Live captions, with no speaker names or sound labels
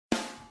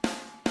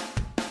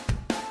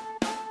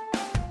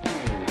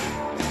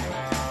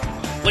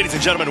Ladies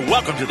and gentlemen,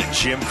 welcome to the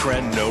Jim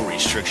Crenn No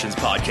Restrictions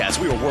podcast.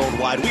 We are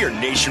worldwide. We are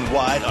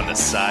nationwide on the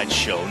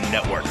Sideshow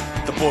Network.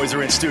 The boys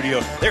are in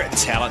studio. They're at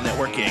Talent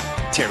Networking.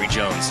 Terry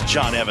Jones,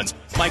 John Evans,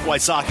 Mike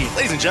Wysocki.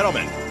 Ladies and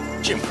gentlemen,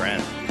 Jim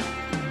Crenn.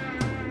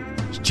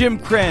 It's Jim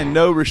Crenn,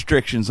 No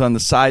Restrictions on the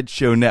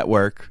Sideshow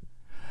Network.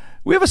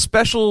 We have a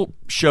special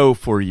show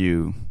for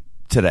you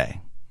today.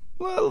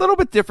 A little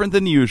bit different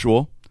than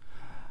usual.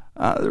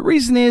 The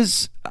reason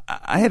is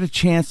I had a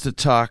chance to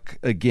talk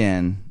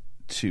again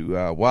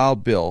to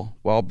Wild Bill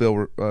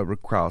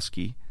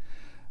Rakowski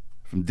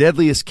from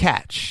Deadliest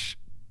Catch,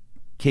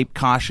 Cape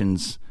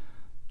Caution's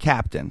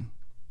captain.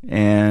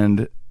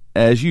 And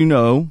as you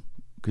know,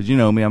 because you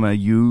know me, I'm a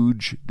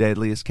huge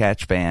Deadliest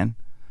Catch fan.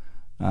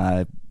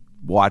 I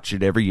watch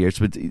it every year.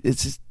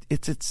 It's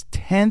its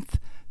 10th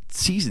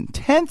season.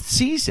 10th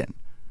season.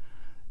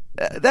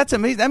 That's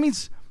amazing. That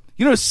means,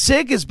 you know,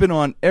 Sig has been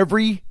on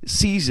every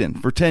season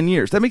for 10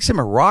 years. That makes him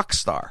a rock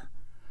star.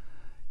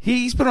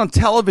 He's been on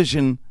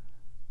television.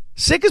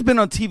 Sig has been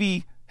on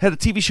TV, had a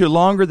TV show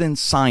longer than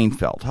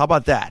Seinfeld. How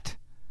about that?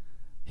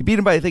 He beat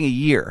him by, I think, a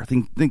year. I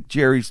think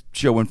Jerry's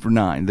show went for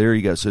 9. There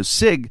you go. So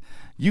Sig,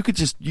 you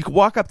could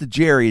walk up to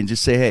Jerry and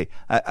just say, hey,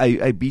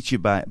 I beat you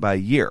by a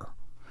year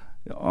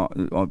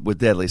with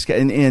Deadliest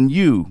Catch. And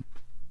you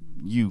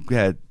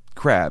had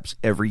crabs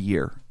every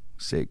year,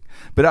 Sig.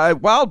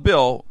 But Wild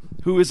Bill,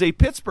 who is a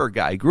Pittsburgh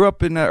guy, grew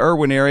up in the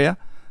Irwin area.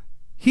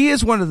 He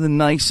is one of the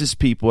nicest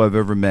people I've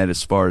ever met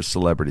as far as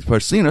celebrities.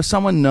 But, you know,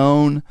 someone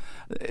known.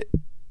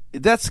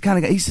 That's the kind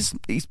of guy.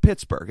 He's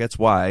Pittsburgh. That's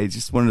why. He's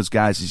just one of those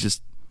guys. He's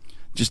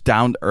just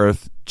down to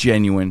earth,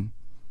 genuine,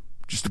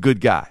 just a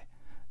good guy.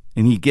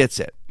 And he gets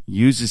it.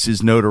 Uses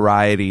his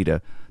notoriety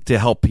to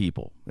help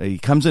people. He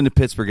comes into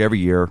Pittsburgh every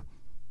year,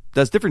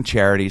 does different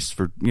charities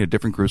for, you know,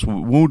 different groups.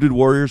 Wounded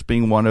Warriors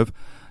being one of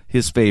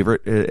his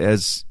favorite,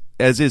 as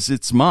is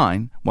it's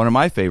mine. One of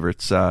my favorite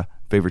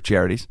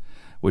charities,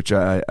 which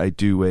I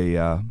do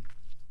a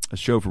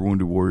show for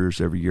Wounded Warriors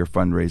every year,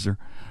 fundraiser.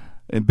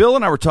 And Bill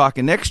and I were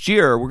talking, next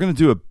year we're going to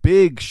do a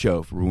big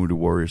show for Wounded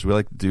Warriors. We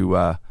like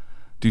to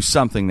do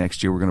something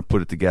next year. We're going to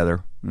put it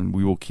together, and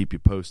we will keep you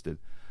posted.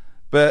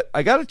 But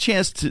I got a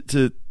chance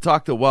to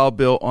talk to Wild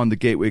Bill on the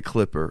Gateway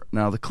Clipper.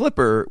 Now, the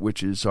Clipper,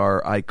 which is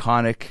our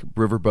iconic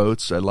river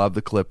boats, I love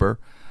the Clipper.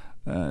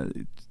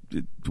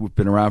 We've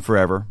been around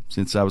forever,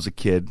 since I was a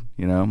kid.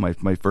 You know,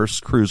 my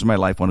first cruise in my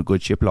life on a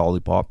good ship,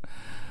 Lollipop.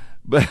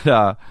 But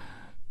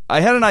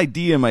I had an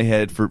idea in my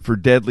head for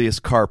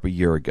Deadliest Carp a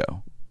year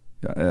ago.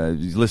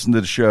 You listen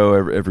to the show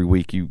every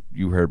week.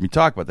 You heard me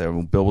talk about that.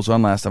 When Bill was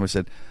on last time, I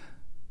said,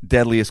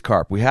 Deadliest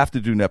Carp. We have to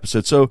do an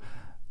episode. So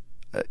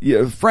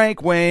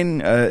Frank,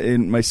 Wayne,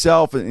 and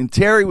myself, and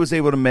Terry was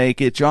able to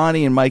make it.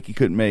 Johnny and Mikey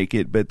couldn't make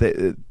it. But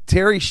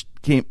Terry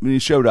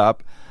showed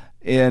up,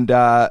 and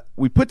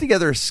we put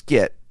together a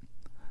skit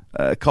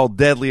called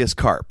Deadliest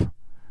Carp.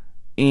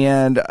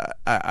 And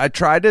I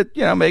tried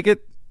to make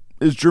it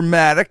as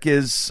dramatic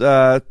as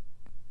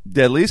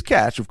Deadliest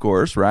Catch, of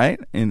course, right?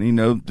 And, you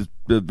know,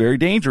 the very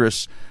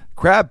dangerous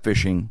crab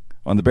fishing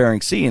on the Bering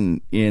Sea,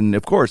 and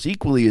of course,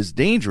 equally as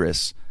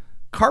dangerous,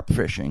 carp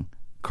fishing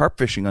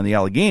on the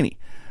Allegheny.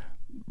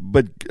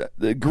 But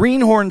the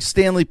Greenhorn,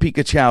 Stanley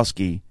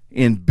Pikachowski,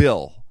 and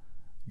Bill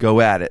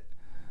go at it.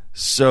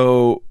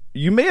 So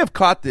you may have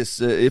caught this.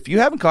 If you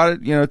haven't caught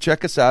it, you know,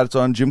 check us out. It's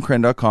on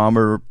jimcrenn.com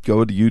or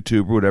go to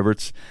YouTube or whatever.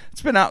 It's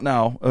been out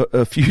now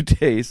a few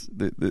days,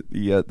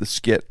 the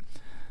skit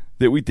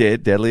that we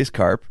did, Deadliest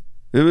Carp.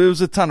 It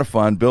was a ton of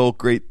fun. Bill,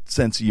 great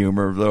sense of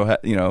humor. Though,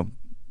 you know,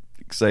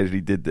 excited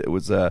he did. It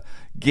was a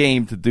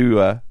game to do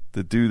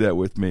that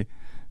with me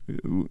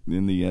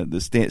in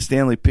the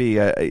Stanley P.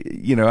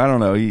 You know, I don't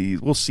know.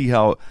 We'll see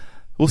how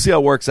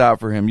it works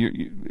out for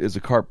him as a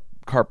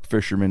carp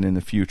fisherman in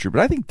the future. But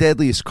I think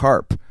Deadliest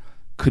Carp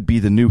could be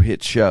the new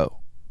hit show.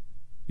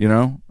 You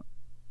know,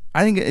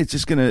 I think it's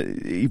just gonna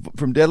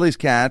from Deadliest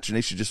Catch, and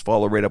they should just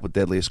follow right up with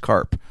Deadliest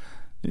Carp,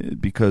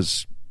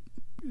 because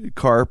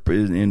carp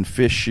in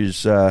fish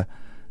is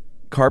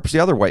carp's the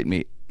other white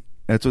meat.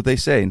 That's what they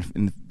say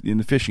in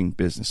the fishing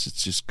business.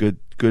 It's just good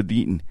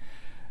eating.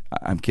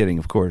 I'm kidding,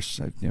 of course.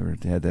 I've never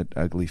had that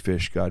ugly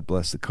fish. God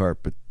bless the carp,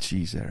 but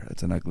geez,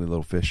 that's an ugly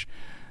little fish.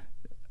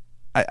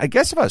 I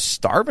guess if I was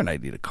starving,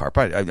 I'd eat a carp.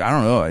 I don't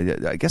know.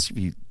 I guess if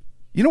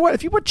you know what,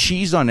 if you put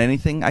cheese on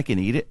anything, I can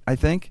eat it. I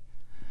think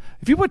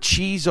if you put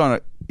cheese on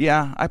it,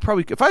 yeah, I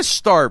probably. If I was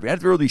starving,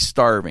 I'd really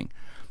starving.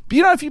 But,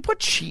 you know, if you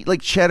put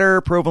like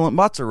cheddar, provolone,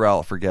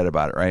 mozzarella, forget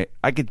about it, right?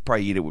 I could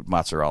probably eat it with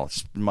mozzarella.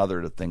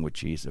 Smother the thing with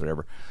cheese or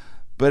whatever.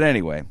 But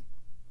anyway,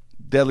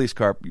 Deadliest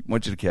Carp, I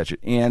want you to catch it.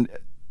 And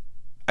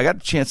I got a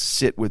chance to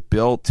sit with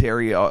Bill.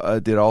 Terry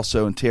did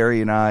also, and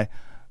Terry and I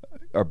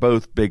are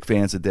both big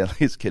fans of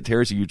Deadliest Catch.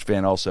 Terry's a huge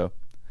fan also.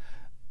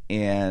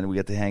 And we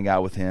got to hang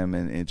out with him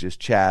and just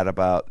chat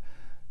about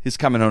his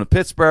coming home to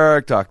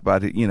Pittsburgh, talk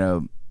about, you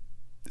know,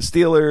 the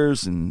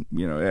Steelers and,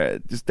 you know,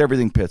 just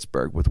everything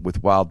Pittsburgh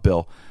with Wild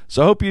Bill.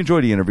 So I hope you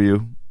enjoyed the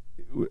interview.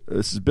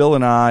 This is Bill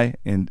and I,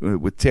 and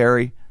with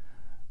Terry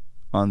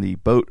on the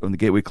boat, on the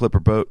Gateway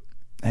Clipper boat,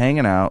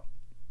 hanging out,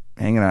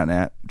 hanging out,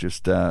 Nat.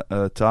 Just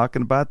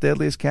talking about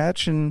Deadliest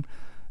Catch and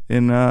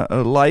in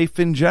life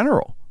in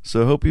general.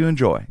 So I hope you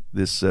enjoy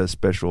this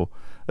special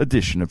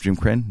edition of Jim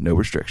Krenn, No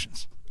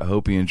Restrictions. I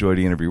hope you enjoyed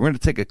the interview. We're going to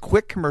take a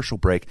quick commercial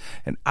break,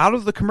 and out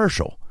of the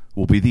commercial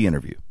will be the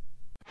interview.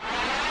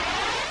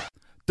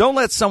 Don't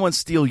let someone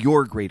steal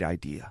your great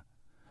idea.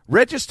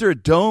 Register a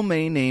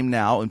domain name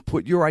now and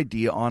put your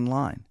idea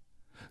online.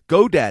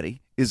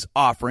 GoDaddy is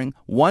offering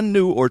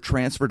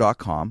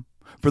OneNewOrTransfer.com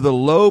for the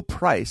low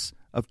price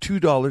of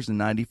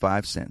 $2.95,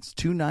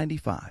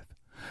 $2.95.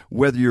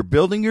 Whether you're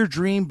building your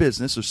dream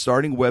business or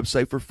starting a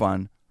website for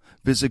fun,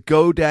 visit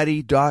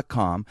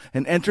GoDaddy.com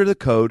and enter the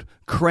code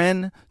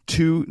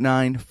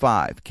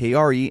KRENN295,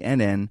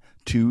 KRENN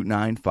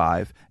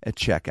 295 at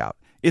checkout.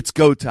 It's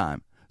go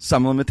time.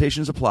 Some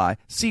limitations apply.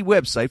 See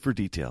website for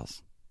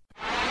details.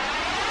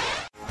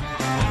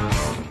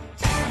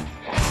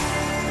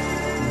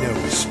 No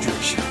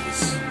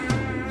restrictions.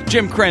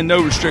 Jim Krenn,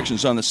 No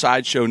Restrictions on the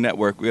Sideshow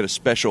Network. We got a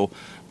special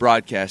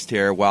broadcast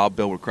here. Wild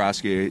Bill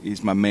Witkowski,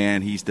 he's my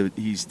man. He's the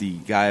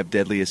guy of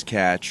Deadliest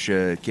Catch,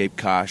 Cape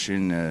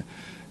Caution.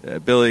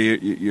 Billy,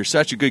 you're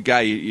such a good guy.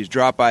 You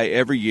drop by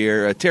every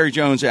year. Terry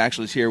Jones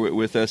actually is here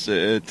with us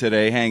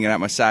today, hanging out,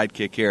 my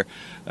sidekick here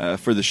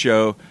for the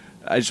show.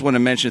 I just want to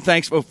mention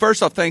thanks. Well,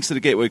 first off, thanks to the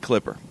Gateway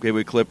Clipper.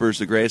 Gateway Clipper is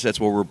the greatest. That's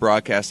where we're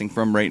broadcasting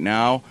from right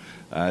now.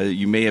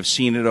 You may have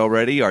seen it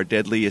already, our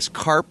Deadliest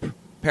Carp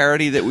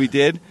parody that we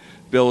did.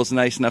 Bill was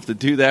nice enough to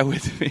do that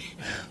with me.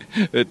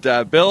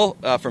 But Bill,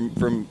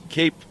 from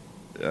Cape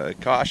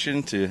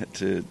Caution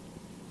to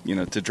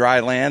dry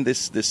land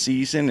this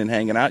season and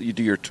hanging out. You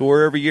do your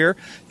tour every year.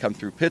 Come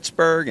through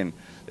Pittsburgh, and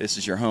this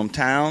is your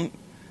hometown.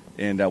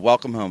 And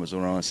welcome home is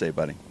what I want to say,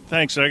 buddy.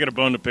 Thanks. I got a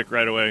bone to pick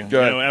right away.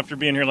 Good. After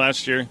being here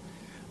last year,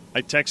 I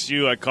text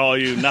you, I call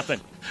you,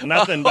 nothing.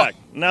 Nothing back.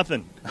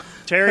 Nothing.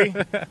 Terry,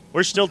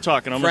 we're still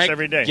talking almost Frank,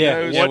 every day.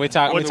 Yeah, we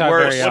talk very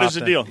often. What is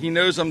the deal? He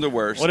knows I'm the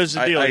worst. What is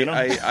the deal,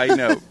 I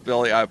know.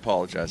 Billy, I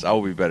apologize. I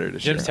will be better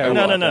this year. Jim's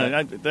No,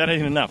 terrible. that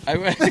ain't enough.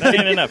 That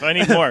ain't enough. I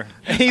need more.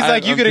 He's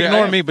like, you can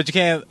ignore me, but you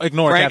can't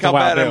ignore Frank, Captain how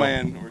Wild bad Bill.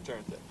 am I in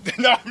return?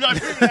 No, I'm not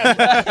doing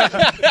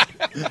that.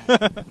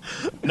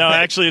 No,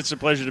 actually, it's a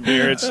pleasure to be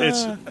here.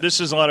 This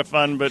is a lot of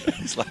fun, but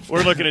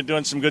we're looking at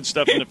doing some good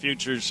stuff in the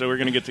future, so we're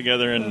going to get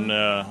together. And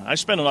I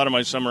spend a lot of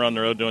my summer on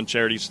the road doing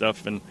charity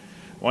stuff, and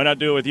why not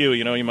do it with you?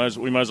 You know, we might as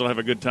well have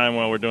a good time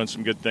while we're doing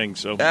some good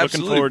things. So Absolutely.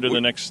 Looking forward to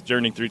the next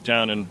journey through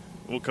town, and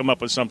we'll come up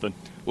with something.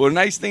 Well, the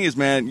nice thing is,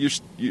 man, you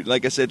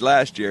like I said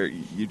last year,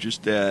 you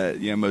just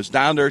most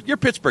down to earth. You're a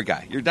Pittsburgh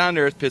guy. You're down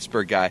to earth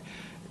Pittsburgh guy.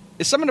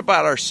 It's something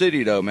about our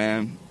city, though,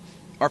 man.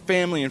 Our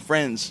family and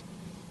friends,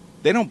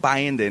 they don't buy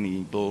into any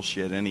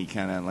bullshit, any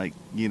kind of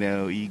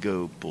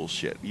ego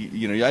bullshit.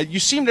 You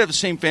seem to have the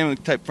same family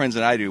type friends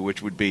that I do,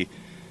 which would be,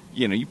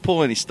 you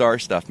pull any star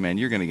stuff, man,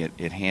 you're going to get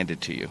it handed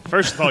to you.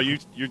 First of all, you're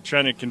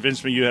trying to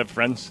convince me you have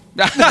friends.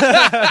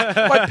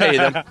 I pay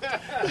them.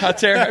 I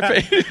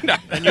pay. No.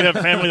 And you have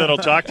family that'll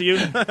talk to you?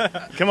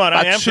 Come on,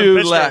 I am from two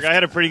Pittsburgh. left. I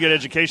had a pretty good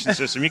education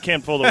system. You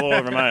can't pull the wool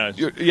over my eyes.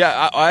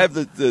 Yeah, I have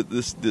the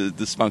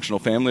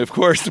dysfunctional family, of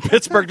course. The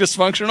Pittsburgh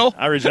dysfunctional.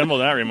 I resemble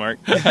that remark.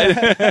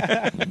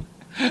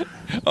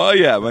 Oh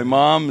yeah, my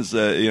mom is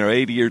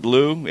 80 years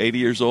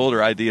old.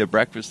 Her idea of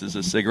breakfast is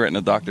a cigarette and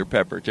a Dr.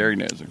 Pepper. Terry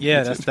knows her.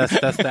 Yeah, that's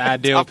the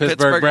ideal Top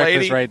Pittsburgh breakfast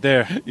lady. right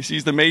there.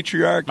 She's the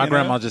matriarch. My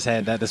grandma just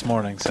had that this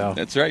morning, so.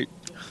 That's right.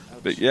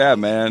 But yeah,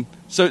 man.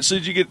 So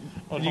did you get?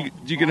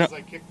 Did you get?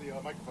 I kicked the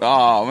microphone.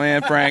 Oh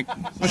man, Frank.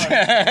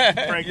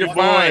 Frank, You're you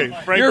fine. boy.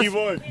 Frank, you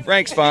boy.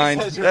 Frank's fine.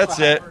 That's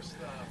it.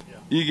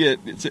 You get.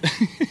 We're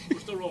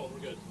still rolling. We're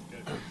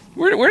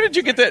good. Where did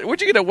you get that?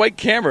 Where'd you get a white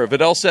camera?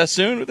 Vidal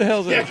Sassoon? What the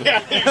hell is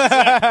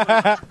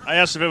that? I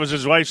asked if it was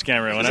his wife's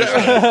camera when I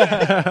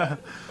said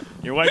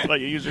your wife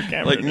let you use her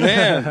camera. Like,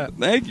 man,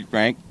 thank you,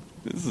 Frank.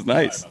 This is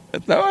nice.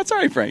 No, it's all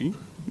right, Frank.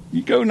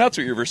 You go nuts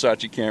with your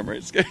Versace camera.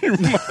 It's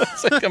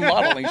like a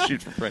modeling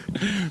shoot for Frank.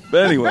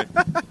 But anyway,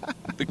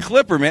 the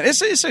Clipper, man, it's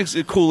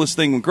the coolest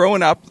thing.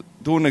 Growing up,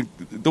 doing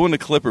the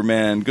Clipper,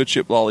 man, Good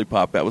Ship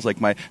Lollipop. That was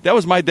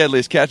my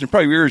Deadliest Catch, and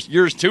probably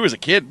yours too as a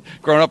kid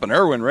growing up in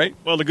Irwin, right?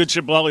 Well, the Good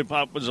Ship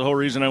Lollipop was the whole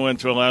reason I went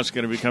to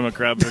Alaska to become a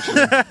crab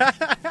fisherman.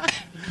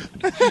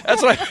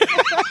 That's what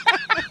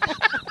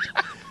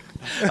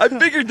I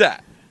figured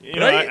that. You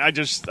know, right? I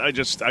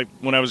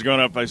when I was growing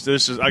up, I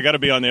got to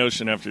be on the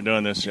ocean after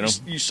doing this. You know,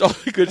 you saw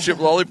the Good Ship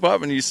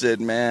Lollipop, and you said,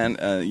 "Man,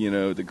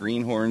 the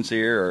greenhorns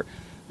here are."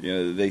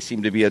 They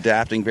seem to be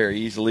adapting very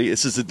easily.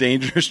 This is a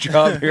dangerous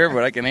job here,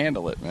 but I can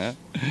handle it, man.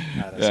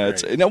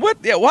 That's great. Now, what?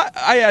 Yeah, what?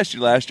 I asked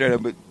you last year,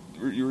 but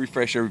you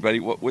refresh everybody.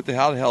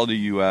 How the hell do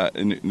you,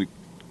 in a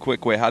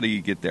quick way, how do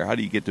you get there? How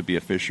do you get to be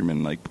a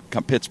fisherman, like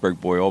Pittsburgh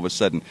boy? All of a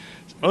sudden,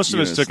 most of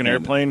us took an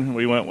airplane.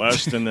 We went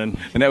west, and then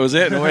and that was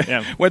it.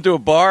 Yeah. Went to a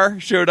bar,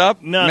 showed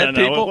up, met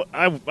people.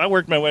 I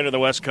worked my way to the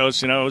West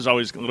Coast. I was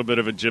always a little bit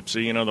of a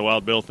gypsy. The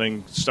Wild Bill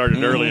thing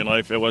started early in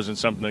life. It wasn't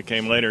something that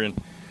came later, and.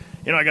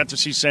 I got to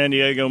see San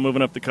Diego,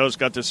 moving up the coast,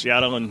 got to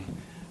Seattle, and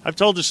I've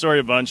told this story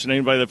a bunch, and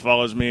anybody that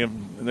follows me,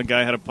 the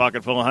guy had a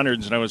pocket full of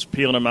hundreds, and I was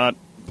peeling them out,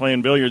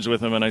 playing billiards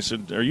with him, and I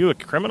said, "Are you a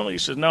criminal?" He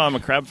said, "No, I'm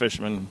a crab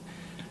fisherman."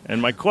 And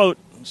my quote,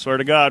 swear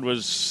to God,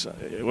 was,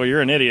 "Well,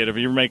 you're an idiot. If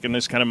you're making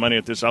this kind of money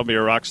at this, I'll be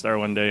a rock star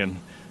one day." And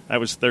that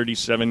was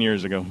 37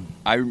 years ago.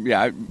 I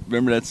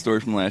remember that story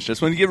from last year. I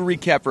just want to give a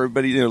recap for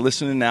everybody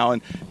listening now,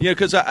 and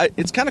because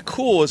it's kind of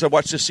cool as I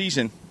watch this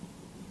season.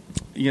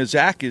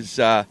 Zach is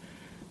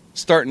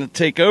starting to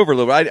take over a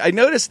little bit. I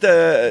noticed.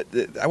 I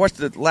watched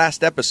the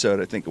last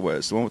episode. I think it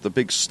was the one with the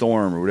big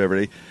storm or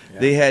whatever.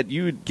 They had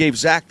you gave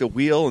Zach the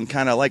wheel and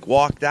kind of like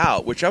walked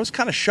out, which I was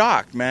kind of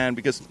shocked, man,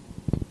 because.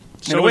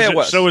 So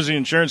was the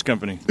insurance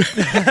company.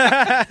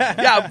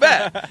 Yeah, I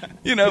bet.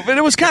 But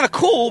it was kind of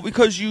cool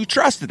because you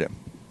trusted him.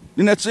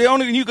 And that's the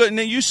only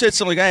you said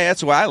something like, "Hey,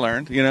 that's what I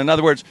learned." In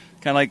other words,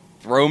 kind of like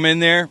throw him in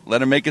there,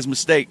 let him make his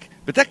mistake.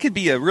 But that could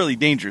be a really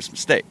dangerous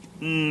mistake.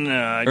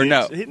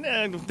 No.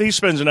 He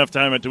spends enough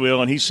time at the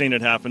wheel, and he's seen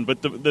it happen.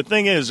 But the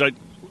thing is,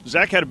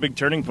 Zach had a big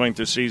turning point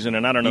this season,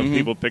 and I don't know if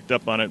people picked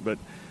up on it, but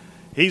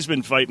he's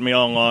been fighting me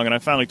all along. And I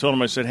finally told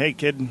him, I said, "Hey,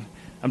 kid,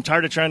 I'm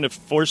tired of trying to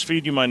force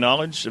feed you my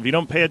knowledge. If you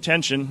don't pay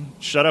attention,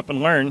 shut up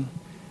and learn,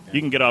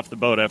 you can get off the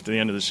boat after the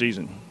end of the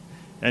season."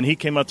 And he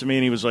came up to me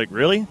and he was like,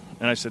 "Really?"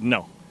 And I said,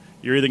 "No.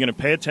 You're either going to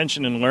pay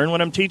attention and learn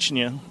what I'm teaching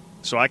you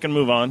so I can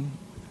move on.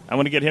 I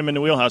want to get him in the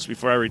wheelhouse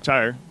before I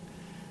retire,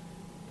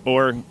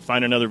 or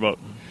find another boat."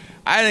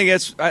 I think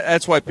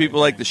that's why people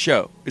like the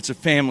show. It's a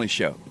family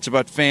show. It's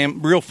about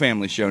real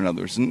family show, in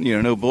other words.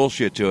 No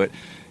bullshit to it.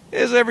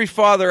 There's every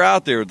father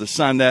out there with a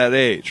son that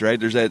age, right?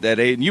 There's that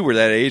age, and you were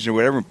that age or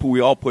whatever. We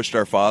all pushed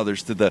our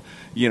fathers to the,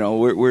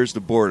 where's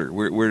the border?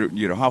 Where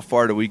how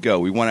far do we go?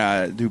 We want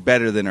to do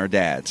better than our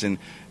dads, and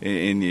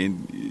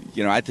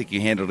I think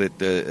you handled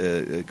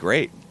it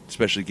great,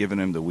 especially giving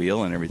him the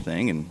wheel and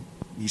everything, and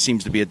he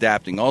seems to be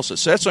adapting also.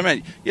 So that's what I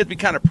meant. You have to be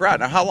kind of proud.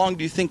 Now, how long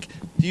do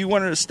you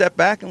want to step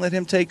back and let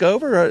him take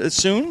over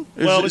soon?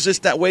 Is this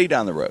that way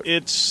down the road?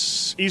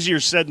 It's easier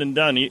said than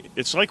done.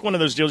 It's like one of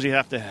those deals you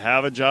have to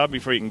have a job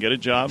before you can get a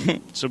job.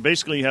 So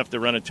basically you have to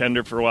run a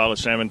tender for a while, a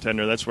salmon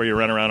tender. That's where you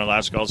run around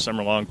Alaska all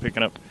summer long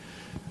picking up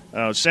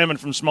salmon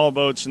from small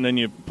boats, and then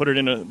you put it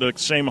in the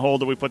same hole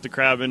that we put the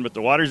crab in, but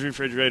the water's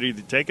refrigerated.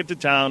 You take it to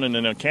town, and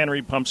then a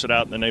cannery pumps it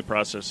out, and then they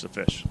process the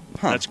fish.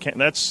 Huh.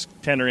 That's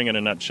tendering in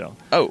a nutshell.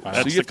 Oh,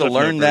 so you have to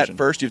learn that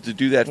first? You have to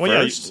do that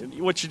first?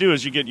 Yeah, what you do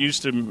is you get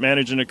used to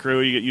managing a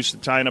crew. You get used to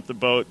tying up the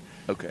boat.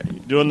 Okay.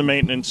 Doing the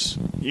maintenance.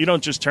 You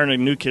don't just turn a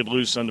new kid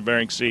loose on the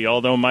Bering Sea,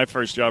 although my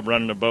first job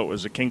running a boat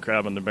was a king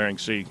crab on the Bering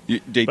Sea.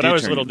 But I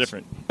was a little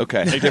different.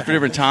 Okay.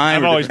 different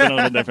time? I've always been a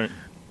little different.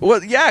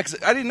 Well, yeah, because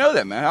I didn't know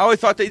that, man. I always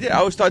thought they did. I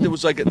always thought it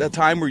was like at that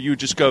time where you would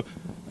just go,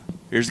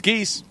 "Here's the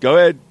keys. Go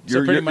ahead.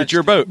 It's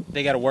your boat."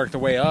 They got to work their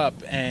way up,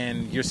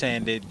 and you're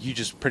saying that you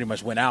just pretty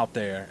much went out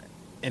there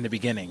in the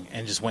beginning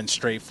and just went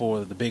straight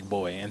for the big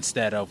boy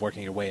instead of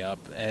working your way up.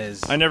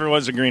 I never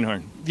was a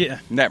greenhorn. Yeah,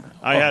 never.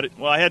 I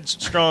had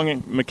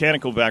strong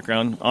mechanical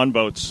background on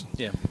boats.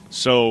 Yeah.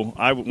 So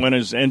I went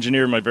as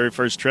engineer my very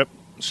first trip.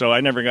 So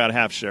I never got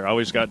half share. I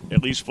always got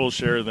at least full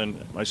share.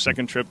 Then my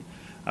second trip,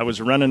 I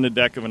was running the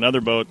deck of another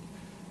boat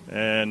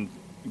and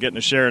getting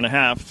a share and a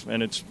half,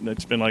 and it's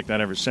been like that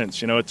ever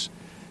since. It's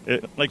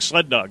like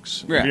sled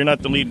dogs. Yeah. If you're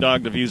not the lead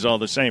dog, the view's all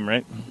the same,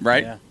 right?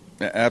 Right. Yeah.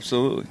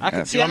 Absolutely.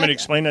 Do you want me to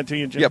explain that to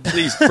you, Jim? Yeah,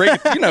 please.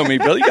 Break it. You know me,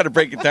 Bill. You got to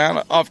break it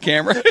down off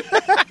camera.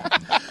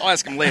 I'll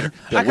ask him later.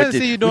 Bill, I couldn't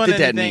see you doing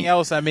anything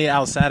else.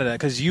 Outside of that,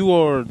 because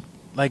you're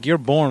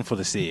born for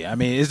the sea.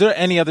 Is there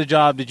any other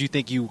job that you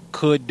think you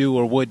could do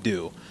or would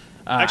do?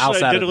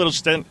 Actually, I did a little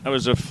stint. I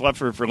was a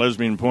fluffer for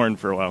lesbian porn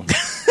for a while.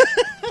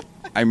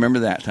 I remember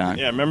that time.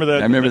 Yeah, I remember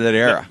that. I remember that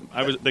era.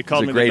 They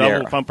called me the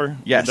double pumper.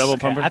 Yes. The double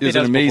pumper. It was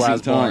an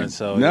amazing time.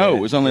 It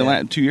was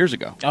only 2 years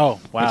ago. Oh,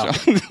 wow.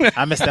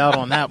 I missed out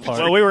on that part.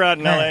 Well, we were out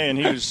in L.A., and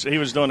he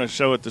was doing a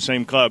show at the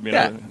same club.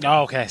 Yeah.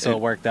 Oh, okay, so it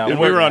worked out. And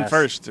we were on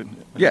first,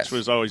 which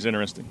was always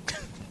interesting.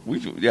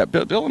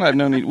 Bill and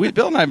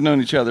I have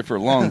known each other for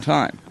a long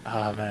time.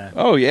 Oh, man.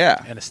 Oh,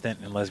 yeah. And a stint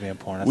in lesbian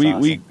porn. That's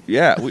awesome.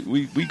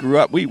 We grew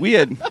up. We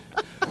had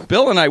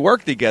Bill and I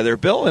worked together.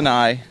 Bill and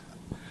I.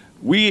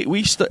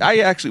 We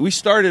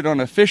started on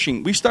a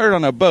fishing. We started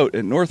on a boat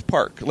at North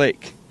Park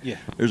Lake. Yeah.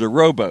 There's a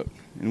rowboat,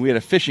 and we had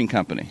a fishing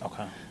company.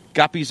 Okay.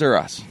 Guppies are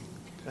us.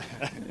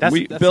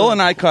 Bill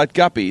and I caught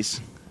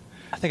guppies.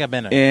 I think I've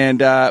been there.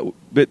 And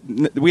but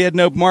we had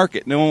no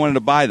market. No one wanted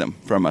to buy them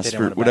from us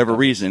for whatever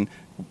reason.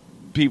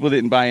 People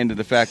didn't buy into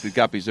the fact that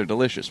guppies are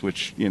delicious,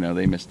 which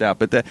they missed out.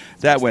 But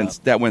that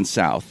went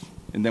south.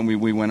 And then we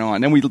went on.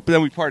 Then we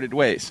parted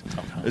ways.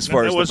 Okay. As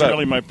far as that wasn't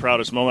really my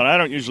proudest moment. I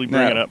don't usually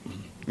bring it up.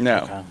 No.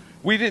 Okay.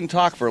 We didn't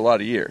talk for a lot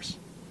of years,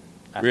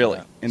 really.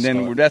 And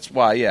then that's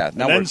why, yeah.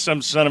 Now then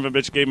some son of a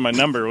bitch gave him my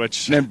number,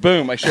 which... And then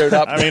boom, I showed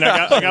up. I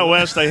got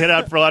West. I hit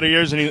out for a lot of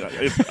years, and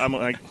I'm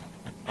like,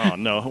 oh,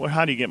 no.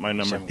 How do you get my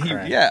number?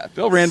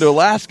 Bill ran to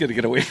Alaska to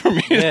get away from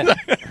me. Yeah.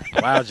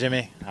 Wow,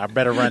 Jimmy. I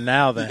better run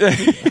now, then.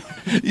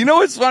 You know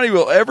what's funny,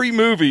 Will? Every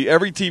movie,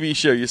 every TV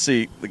show you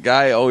see, the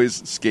guy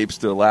always escapes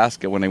to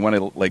Alaska when they want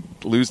to,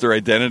 lose their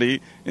identity.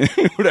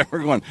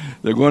 Whatever.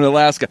 They're going to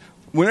Alaska.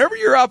 whenever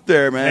you're up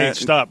there, man. Hey,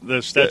 stop.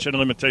 The statute of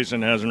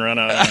limitation hasn't run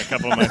out on a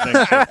couple of my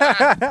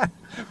things.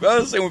 Well, I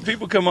was saying, when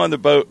people come on the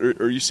boat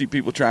or you see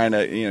people trying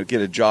to,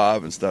 get a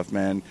job and stuff,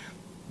 man,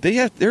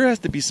 there has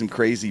to be some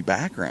crazy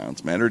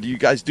backgrounds, man. Or do you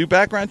guys do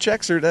background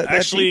checks or that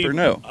deep or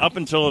no? Up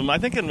until, I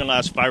think in the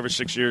last 5 or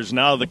 6 years,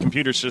 now the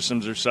computer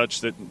systems are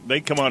such that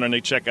they come on and they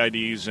check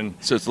IDs. And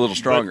so it's a little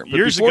stronger. But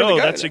years ago,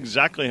 that's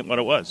exactly what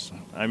it was.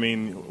 I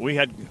mean, we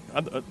had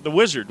the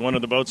Wizard, one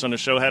of the boats on the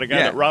show, had a guy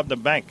that robbed a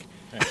bank.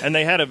 And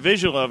they had a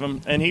visual of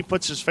him, and he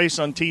puts his face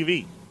on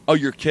TV. Oh,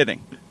 you're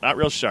kidding. Not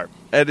real sharp.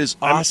 That is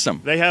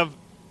awesome. They have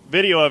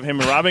video of him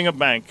robbing a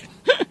bank,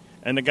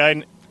 and the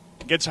guy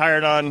gets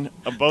hired on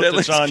a boat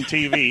that's on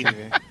TV,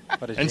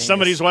 and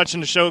somebody's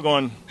watching the show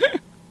going,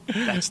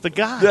 that's the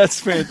guy. That's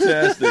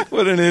fantastic.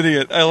 What an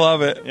idiot. I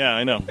love it. Yeah,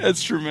 I know.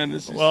 That's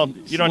tremendous. Well,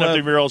 you don't have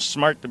to be real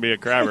smart to be a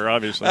crabber,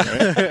 obviously,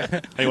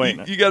 right? Hey,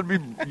 wait. You got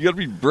to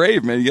be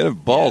brave, man. You got to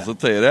have balls, I'll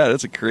tell you that.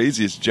 That's the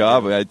craziest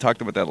job. I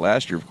talked about that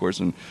last year, of course,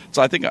 and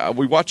so I think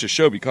we watch the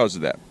show because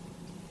of that.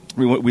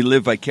 We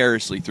live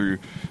vicariously through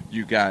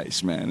you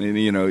guys, man. And,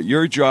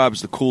 your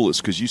job's the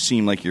coolest because you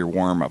seem like you're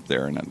warm up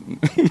there. And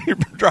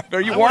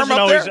are you warm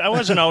up there? I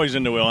wasn't always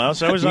in the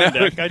wheelhouse. I was on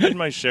deck. I did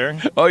my share.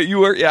 Oh, you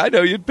were? Yeah, I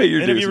know. You'd pay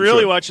your dues. And if you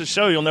really watch the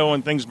show, you'll know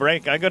when things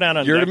break. I go down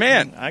on deck. You're the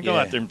man. I go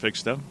out there and fix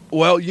stuff.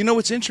 Well,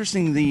 what's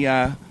interesting? You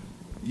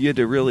had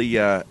to really...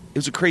 it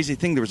was a crazy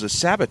thing. There was a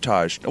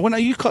sabotage.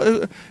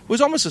 It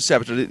was almost a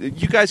sabotage.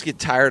 You guys get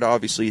tired,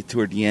 obviously,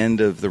 toward the end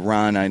of the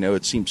run. I know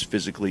it seems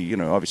physically,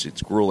 obviously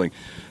it's grueling.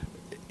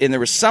 And there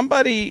was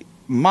somebody,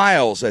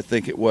 Miles, I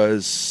think it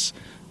was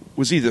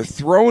either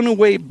throwing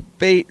away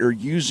bait or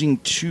using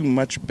too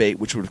much bait,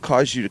 which would have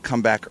caused you to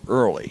come back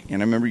early.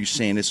 And I remember you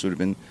saying this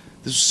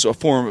is a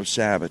form of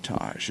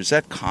sabotage. Is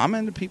that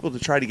common to people to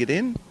try to get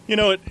in?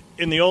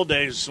 In the old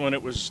days when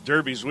it was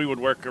derbies, we would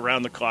work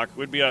around the clock.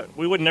 We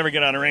would never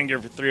get on a rain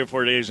gear for 3 or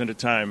 4 days at a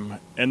time.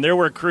 And there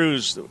were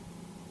crews.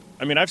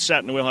 I've sat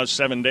in the wheelhouse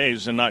 7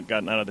 days and not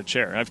gotten out of the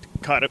chair. I've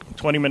caught it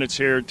 20 minutes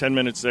here, 10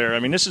 minutes there.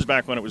 This is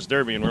back when it was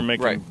derby, and we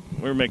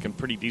were making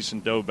pretty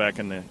decent dough back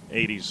in the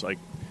 80s. Like,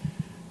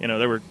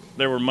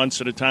 there were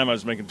months at a time I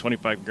was making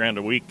 $25,000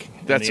 a week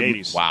in the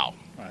 80s. Wow.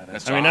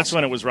 That's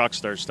when it was rock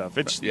star stuff.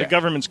 The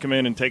government's come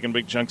in and taken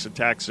big chunks of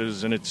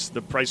taxes, and it's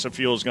the price of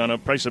fuel's gone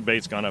up, price of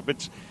bait's gone up.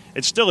 It's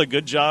still a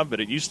good job, but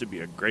it used to be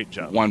a great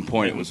job. One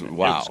point it was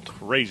wow. It was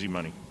crazy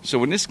money. So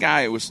when this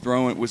guy was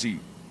throwing, was he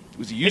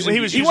using?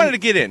 He wanted to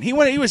get in. He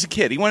was a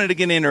kid. He wanted to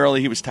get in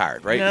early. He was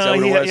tired, right? No, Is that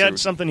what it was? He had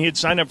something. He had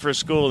signed up for a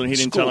school, and he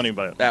didn't tell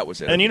anybody. That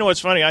was it. And you know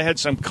what's funny? I had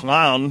some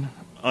clown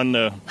on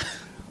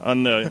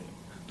the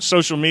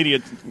social media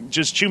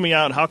just chew me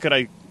out. How could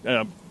I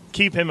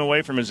keep him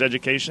away from his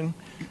education?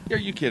 Are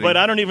you kidding? But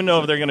I don't even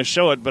know if they're going to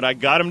show it. But I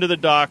got him to the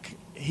dock.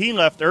 He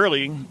left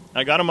early.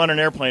 I got him on an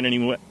airplane, and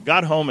he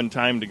got home in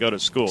time to go to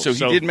school. So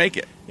he did make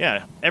it.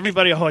 Yeah.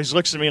 Everybody always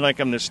looks at me like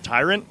I'm this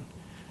tyrant.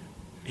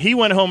 He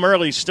went home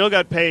early, still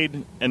got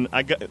paid, and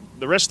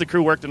the rest of the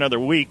crew worked another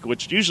week,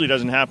 which usually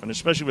doesn't happen,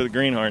 especially with a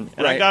greenhorn.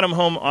 And I got him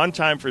home on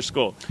time for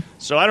school.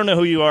 So I don't know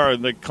who you are,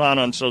 the clown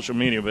on social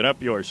media, but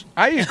up yours.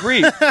 I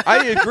agree.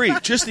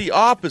 Just the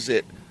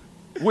opposite.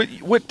 What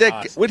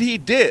he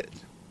did.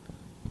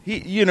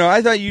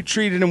 I thought you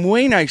treated him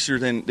way nicer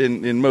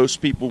than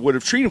most people would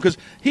have treated him, because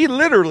he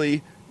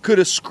literally could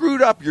have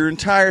screwed up your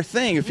entire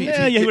thing. If he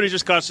would have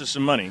just cost us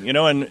some money,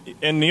 And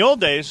in the old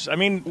days,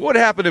 what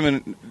happened to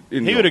him?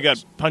 He would have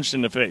got punched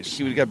in the face.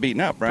 He would have got beaten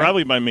up, right?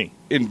 Probably by me.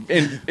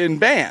 In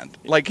band,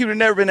 like he would have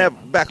never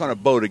been back on a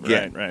boat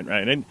again. Right.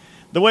 And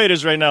the way it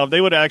is right now, if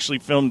they would have actually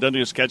filmed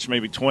Deadliest Catch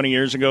maybe 20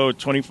 years ago,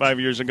 25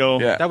 years ago,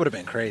 that would have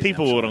been crazy.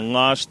 People would have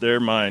lost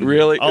their mind.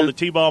 Really? All the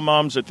T-ball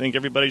moms that think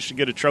everybody should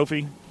get a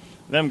trophy,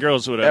 them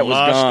girls would have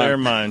lost their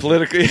mind.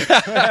 Politically.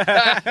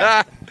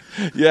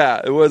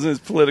 Yeah, it wasn't as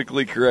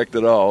politically correct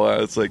at all.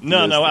 It's like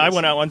no. I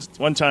went out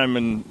one time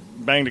and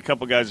banged a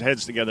couple guys'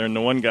 heads together, and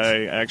the one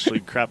guy actually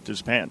crapped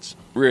his pants.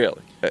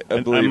 Really?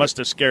 I must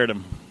have scared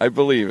him. I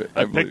believe it.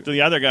 I picked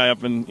the other guy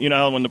up, and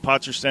when the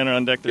pots are standing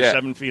on deck, they're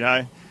 7 feet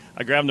high.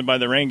 I grabbed him by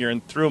the rain gear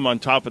and threw him on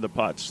top of the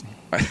pots.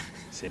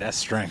 See, that's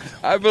strength.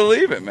 I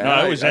believe it, man.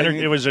 No, it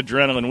was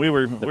adrenaline. We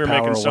were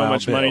making so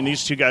much money, and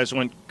these two guys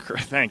went.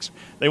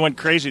 They went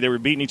crazy. They were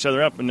beating each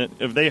other up, and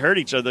if they hurt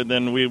each other,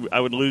 then I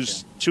would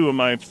lose 2 of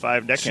my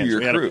 5 deckhands. Your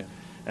crew.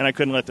 And I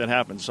couldn't let that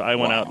happen. So I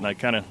went out,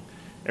 and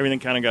everything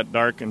kind of got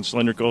dark and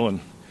cylindrical,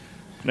 and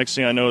next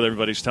thing I know,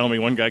 everybody's telling me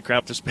one guy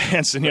crapped his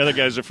pants, and the other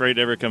guy's afraid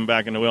to ever come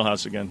back in the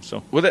wheelhouse again.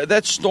 So, well,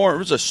 that storm, it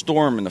was a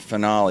storm in the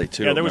finale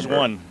too. Yeah, there was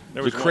one.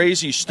 There was a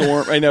crazy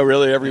storm. I know,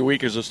 really, every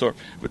week is a storm.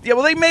 But yeah,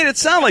 well, they made it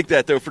sound like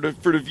that though for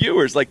the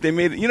viewers. Like they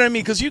made it, you know what I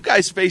mean? Because you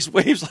guys face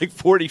waves like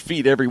 40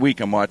 feet every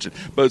week. I'm watching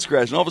boats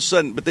crash, and all of a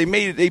sudden, but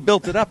they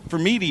built it up for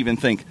me to even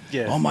think,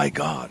 oh my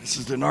God, this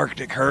is an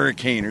Arctic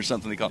hurricane or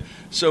something they call it.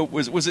 So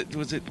was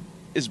it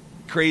as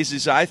crazy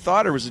as I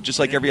thought, or was it just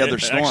like every other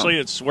storm? Actually,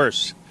 it's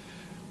worse.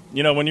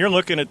 When you're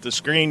looking at the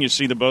screen, you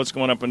see the boats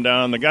going up and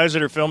down. The guys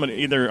that are filming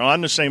either on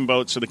the same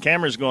boat, so the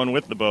camera's going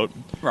with the boat,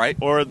 right?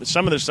 Or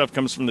some of the stuff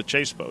comes from the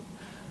chase boat.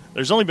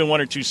 There's only been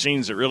one or two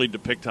scenes that really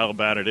depict how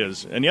bad it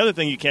is. And the other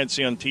thing you can't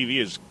see on TV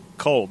is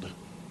cold.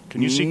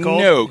 Can you see cold?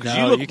 No, because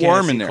you look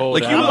warm in there.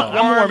 Like you look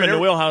I'm warm in the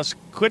wheelhouse.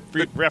 Quit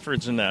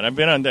referencing that. I've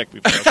been on deck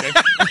before, okay?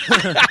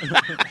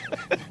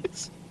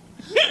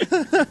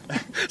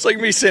 It's like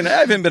me saying, I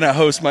haven't been a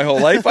host my whole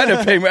life. I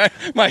didn't pay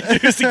my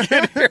dues to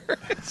get here.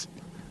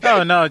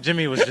 Oh, no,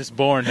 Jimmy was just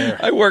born here.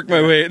 I worked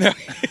my way. No,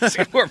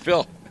 poor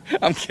Phil.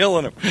 I'm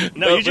killing him.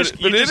 No, you just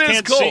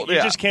can't cold. See.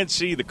 You just can't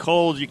see the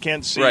cold. You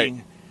can't see right.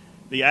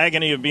 the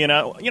agony of being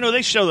out. You know,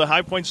 they show the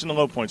high points and the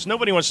low points.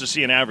 Nobody wants to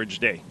see an average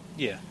day.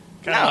 Yeah.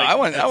 No, I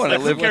want to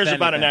live. Who cares with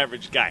about an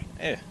average guy?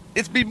 Yeah.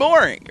 It's be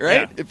boring,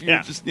 right? Yeah. If you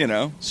just, you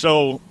know.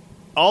 So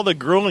all the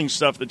grueling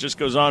stuff that just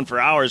goes on for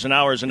hours and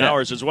hours and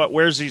hours is what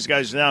wears these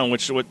guys down,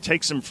 which is what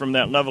takes them from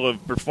that level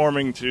of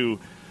performing to,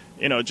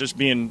 you know, just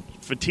being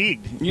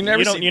fatigued. You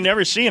never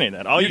see any of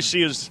that. All you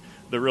see is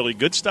the really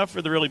good stuff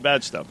or the really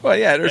bad stuff. Well,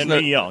 yeah, there's and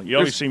no me yell. You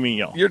always see me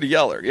yell. You're the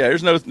yeller. Yeah,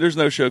 there's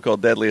no show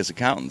called Deadliest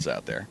Accountants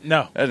out there.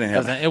 No, that didn't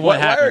happen. It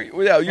won't happen.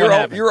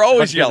 You're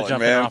always yelling,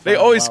 man. They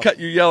always cut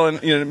you yelling,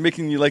 you know,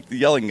 making you like the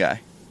yelling guy.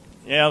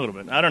 Yeah, a little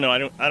bit. I don't know.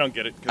 I don't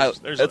get it.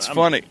 That's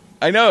funny.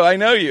 I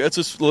know you. It's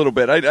just a little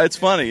bit. It's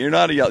funny. You're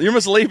not a yell. You're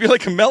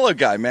like a mellow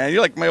guy, man.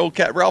 You're like my old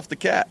cat, Ralph the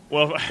cat.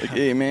 Well, like,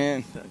 hey,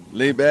 man,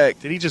 lay back.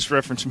 Did he just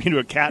reference me to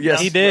a cat?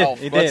 Yes, he did. Ralph.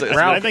 He did.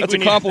 Ralph, that's a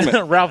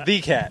compliment. Ralph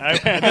the cat. I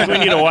think we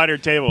need a wider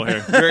table here.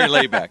 Very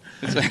laid back.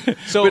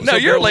 But no,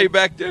 you're laid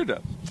back too,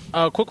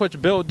 though. Quick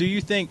question, Bill. Do you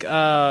think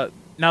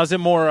now is it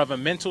more of a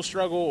mental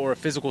struggle or a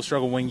physical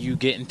struggle when you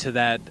get into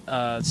that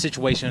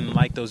situation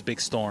like those big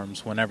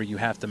storms? Whenever you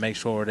have to make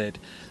sure that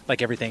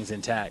like everything's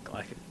intact,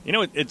 like you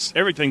know, it's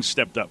everything's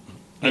stepped up.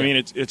 Yeah. I mean,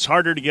 it's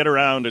harder to get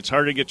around. It's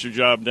harder to get your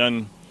job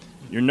done.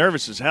 You're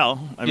nervous as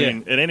hell. I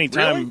mean, at any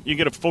time you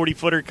get a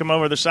 40-footer come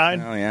over the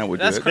side. Oh yeah, we'll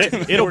That's do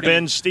it. It'll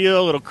bend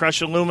steel. It'll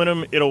crush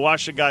aluminum. It'll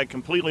wash a guy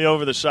completely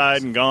over the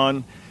side and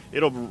gone.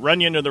 It'll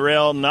run you into the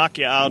rail, knock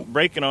you out,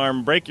 break an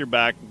arm, break your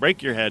back,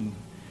 break your head.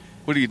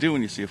 What do you do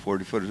when you see a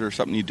 40-footer? Is there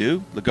something you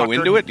do? Go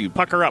into it? Do you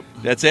pucker up?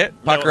 That's it?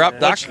 Pucker up,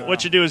 Doc?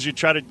 What you do is you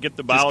try to get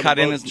the bow of the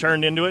boat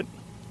turned into it.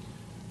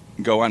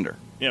 Go under.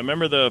 Yeah,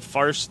 remember the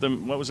farce?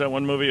 What was that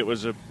one movie? It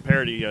was a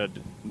parody,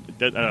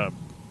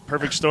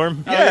 Perfect Storm?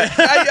 You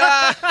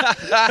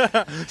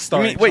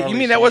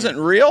mean that wasn't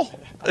real?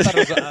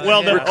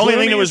 Well, the only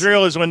thing that was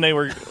real is when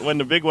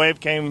the big wave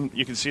came,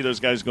 you could see those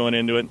guys going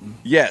into it.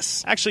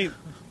 Yes. Actually,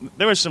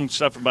 there was some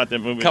stuff about that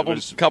movie.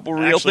 Couple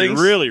real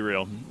things? Really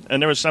real.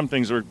 And there was some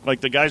things where,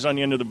 like the guys on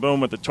the end of the boom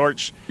with the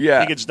torch, he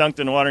gets dunked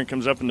in the water and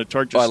comes up and the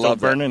torch is still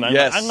burning.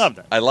 Yes. I love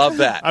that. I love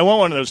that. I want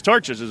one of those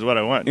torches is what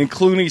I want. And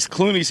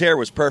Clooney's hair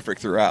was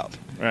perfect throughout.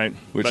 Right.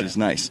 Which is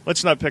nice.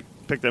 Let's not pick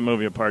that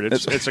movie apart.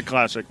 It's a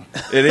classic.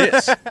 It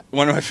is.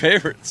 One of my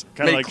favorites.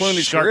 Kind of like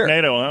Clooney's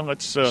Sharknado, huh?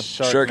 Let's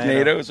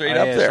Sharknado's right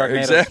up there.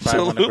 Sharknado's probably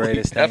one of the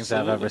greatest things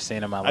I've ever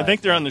seen in my life. I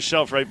think they're on the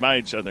shelf right by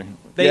each other.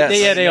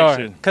 They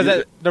are.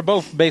 Because they're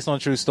both based on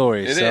true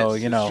stories. So,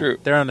 you know,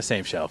 they're on the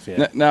same shelf.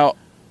 Yeah. Now,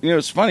 you know,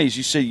 it's funny, as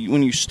you say,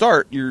 when you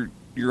start,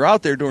 you're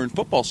out there during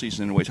football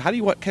season in ways. How do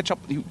you catch up?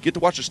 You get to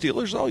watch the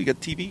Steelers, though? You got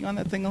TV on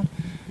that thing, though?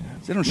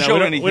 They don't show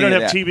anything. We don't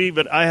have TV,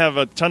 but I have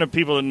a ton of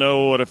people that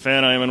know what a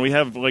fan I am, and we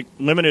have like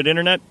limited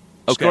internet.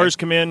 Okay. Scores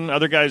come in.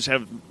 Other guys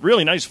have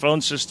really nice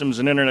phone systems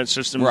and internet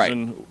systems,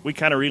 and we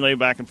kind of relay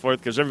back and forth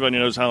because everybody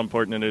knows how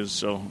important it is.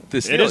 So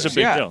it is a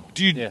big deal.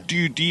 Do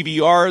you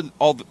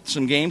DVR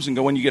some games and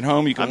go when you get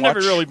home? You can. I've watch?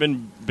 never really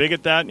been big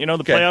at that. You know,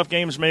 the playoff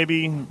games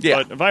maybe.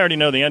 Yeah. But if I already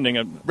know the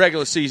ending,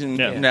 regular season,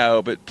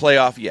 no. But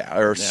playoff,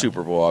 or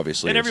Super Bowl,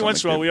 obviously. And every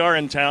once in a while, we are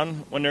in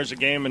town when there's a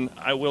game, and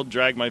I will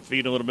drag my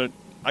feet a little bit.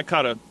 I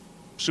caught a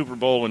Super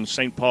Bowl in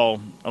St. Paul,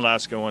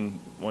 Alaska,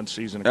 one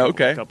season a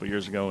couple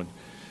years ago, and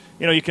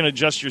you know you can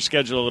adjust your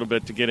schedule a little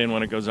bit to get in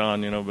when it goes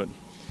on. You know, but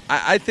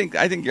I think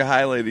your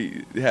highlight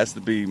has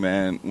to be,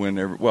 man,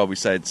 whenever. Well,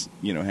 besides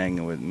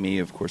hanging with me,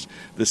 of course,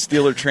 the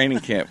Steeler training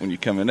camp when you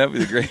come in. That'd be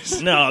the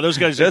greatest. No, those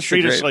guys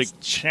treat us like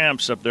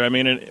champs up there. I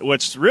mean,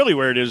 what's really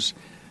weird is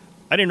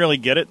I didn't really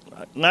get it.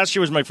 Last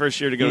year was my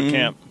first year to go to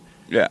camp.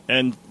 Yeah,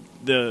 and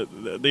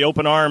the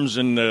open arms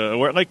and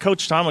like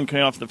Coach Tomlin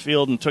came off the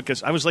field and took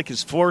us. I was like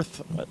his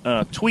fourth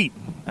tweet.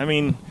 I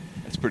mean,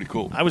 that's pretty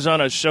cool. I was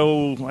on a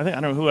show. I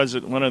don't know who was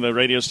at one of the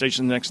radio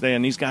stations the next day,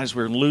 and these guys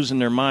were losing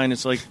their mind.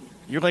 It's like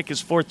you're like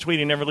his fourth tweet.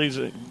 He never leaves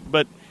it.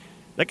 But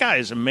that guy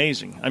is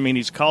amazing. I mean,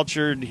 he's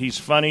cultured. He's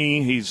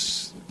funny.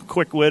 He's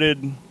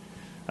quick-witted.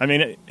 I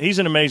mean, he's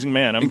an amazing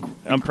man.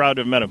 I'm proud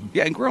to have met him.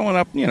 Yeah, and growing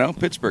up,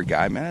 Pittsburgh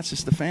guy, man, that's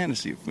just the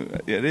fantasy.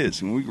 It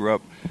is. When we grew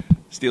up,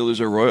 Steelers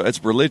are royal.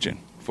 It's religion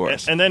for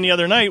us. And then the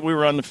other night, we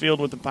were on the field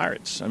with the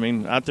Pirates. I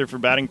mean, out there for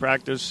batting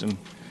practice. And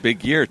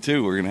big year,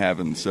 too, we're going to have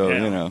him. So,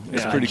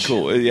 it's pretty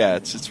cool. Yeah,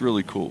 it's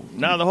really cool.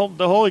 No,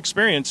 the whole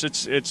experience,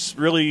 it's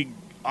really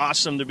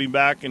awesome to be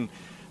back. And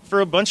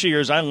for a bunch of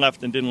years, I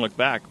left and didn't look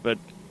back. But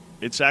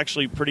it's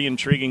actually pretty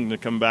intriguing to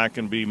come back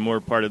and be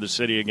more part of the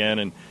city again.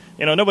 And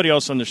nobody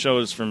else on the show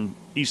is from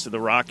east of the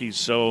Rockies,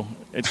 so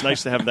it's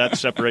nice to have that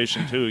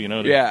separation too.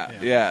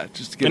 Yeah.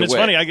 Just to get and it's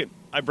away. funny.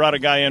 I brought a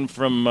guy in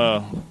from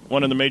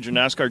one of the major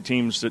NASCAR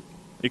teams that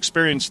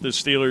experienced the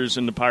Steelers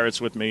and the Pirates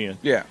with me.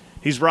 Yeah.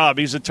 He's Rob.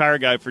 He's a tire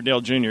guy for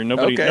Dale Jr.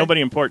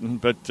 Nobody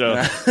important, but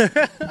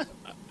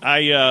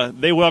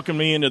they welcomed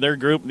me into their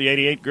group, the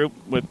 88 group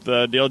with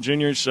Dale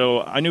Jr.,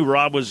 so I knew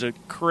Rob was a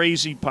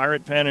crazy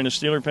Pirate fan and a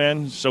Steeler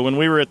fan. So when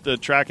we were at the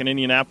track in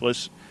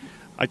Indianapolis,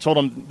 I told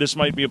him this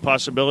might be a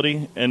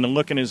possibility, and the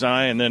look in his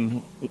eye, and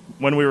then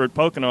when we were at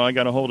Pocono, I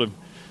got a hold of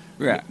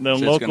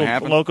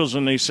the locals,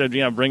 and they said,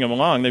 yeah, bring him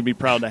along. They'd be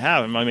proud to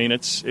have him. I mean,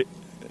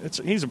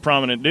 he's a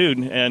prominent dude,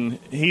 and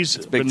he's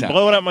been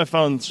blowing up my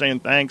phone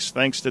saying thanks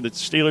to the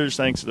Steelers,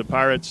 thanks to the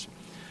Pirates.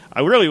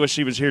 I really wish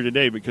he was here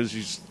today because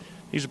he's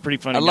a pretty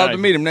funny guy. I'd love to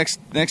meet him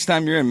next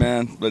time you're in,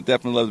 man. But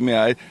definitely love to meet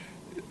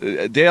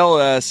him.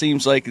 Dale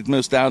seems like the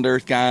most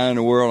down-to-earth guy in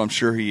the world. I'm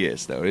sure he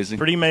is, though, isn't he?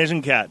 Pretty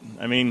amazing cat.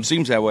 I mean,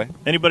 seems that way.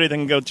 Anybody that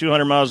can go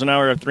 200 miles an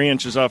hour 3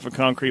 inches off a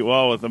concrete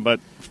wall with about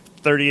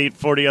 38,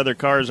 40 other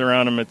cars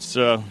around him, it's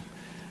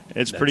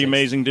pretty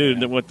amazing,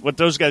 dude. Yeah. What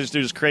those guys do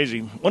is crazy.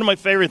 One of my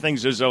favorite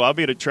things is, though, I'll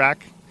be at a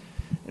track,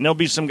 and there'll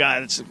be some guy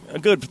that's a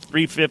good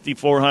 350,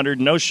 400,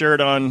 no shirt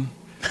on,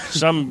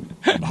 some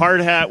hard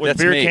hat with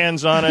beer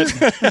cans on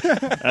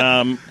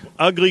it,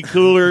 ugly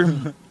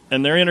cooler,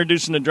 and they're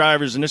introducing the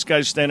drivers, and this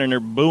guy's standing there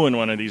booing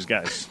one of these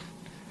guys.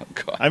 Oh,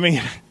 God. I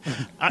mean,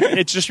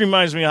 it just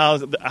reminds me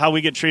how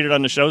we get treated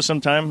on the show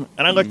sometime.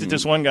 And I looked at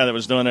this one guy that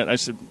was doing it, and I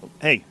said,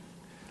 hey,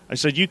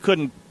 you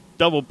couldn't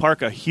double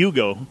park a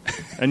Hugo,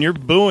 and you're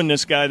booing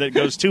this guy that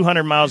goes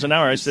 200 miles an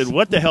hour. I said,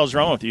 what the hell's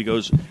wrong with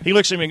you? He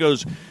looks at me and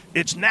goes,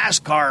 it's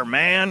NASCAR,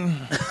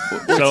 man.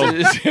 So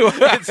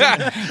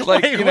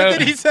what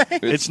did he say?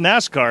 It's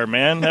NASCAR,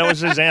 man. That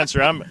was his answer.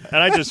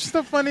 That's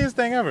the funniest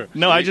thing ever.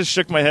 No, I just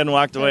shook my head and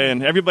walked away,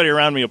 and everybody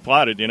around me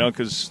applauded,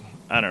 because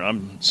I don't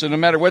know. So no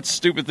matter what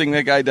stupid thing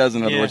that guy does,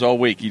 in other words, all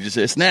week, he just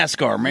says,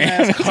 NASCAR,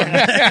 man.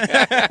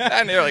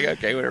 And they're like,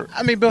 okay, whatever.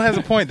 I mean, Bill has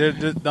a point.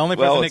 The only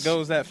person that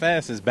goes that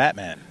fast is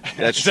Batman.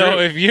 That's true. So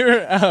if you're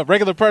a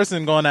regular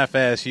person going that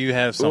fast, you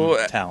have some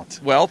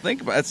talent. Well,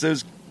 think about it. It's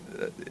those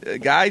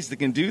guys that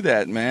can do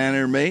that, man,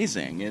 are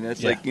amazing. And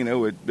it's like,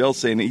 what Bill's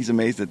saying, he's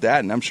amazed at that,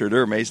 and I'm sure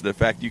they're amazed at the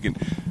fact you can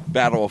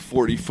battle a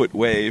 40-foot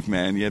wave,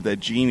 man. You have that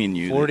gene in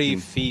you. 40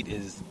 feet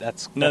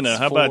that's no.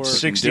 How about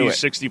 60,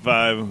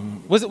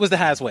 65? Was the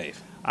highest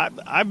wave?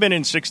 I've been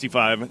in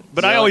 65,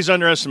 but I always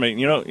underestimate.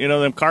 You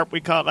know them carp we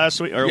caught last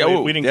week?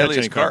 Or we didn't catch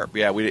any carp.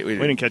 Yeah, we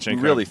didn't catch any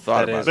carp. Really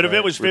thought about it. But if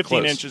it was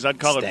 15 inches, I'd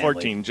call it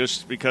 14,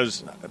 just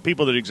because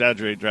people that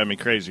exaggerate drive me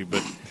crazy.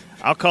 But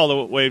I'll call the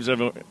waves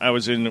I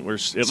was in that were at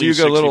least 65. So you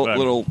go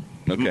little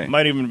okay.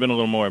 Might even have been a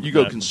little more. You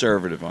go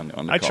conservative on the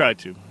call. I try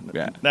to.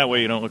 Yeah. That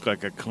way you don't look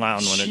like a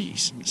clown when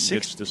it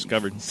gets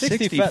discovered.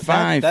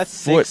 65 that's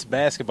 6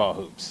 basketball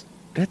hoops.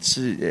 That's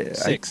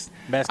 6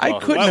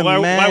 basketball hoops.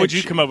 Why would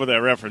you come up with that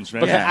reference,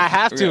 man? Because I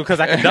have to, because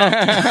I can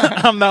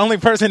dunk. I'm the only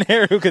person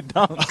here who could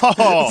dunk.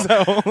 Oh.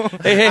 So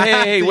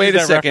hey, wait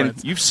a second.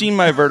 Reference. You've seen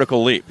my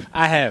vertical leap.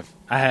 I have.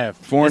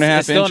 4.5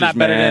 inches, still not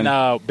better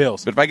than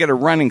Bill's. But if I get a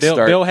running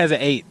start. Bill has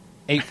an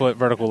 8-foot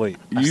vertical leap.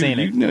 I've seen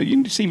it.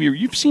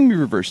 You've seen me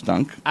reverse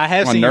dunk. I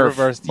have seen you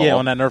reverse. Yeah,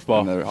 on that Nerf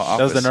ball. That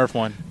was the Nerf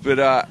one.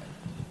 But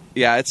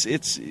yeah, it's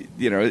it's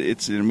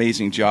an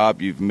amazing job.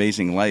 You've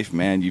amazing life,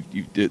 man. You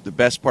the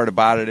best part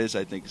about it is,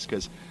 I think, is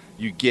because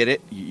you get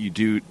it. You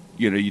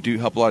do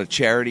help a lot of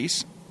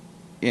charities,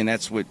 and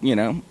that's what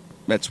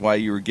That's why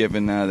you were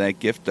given that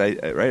gift,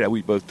 right?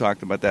 We both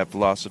talked about that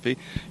philosophy.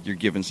 You're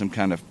given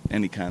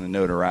any kind of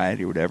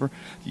notoriety or whatever.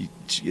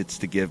 It's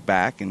to give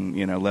back and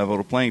level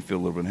the playing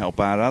field a little bit and help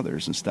out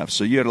others and stuff.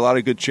 So you had a lot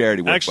of good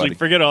charity work. Actually, buddy.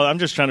 Forget all. I'm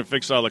just trying to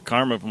fix all the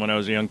karma from when I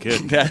was a young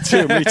kid. That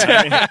too. Me too.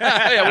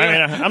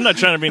 I'm not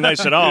trying to be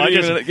nice at all. I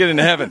just get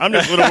into heaven. I'm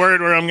just a little worried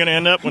where I'm going to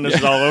end up when this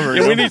is all over.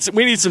 Yeah,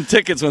 we need some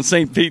tickets when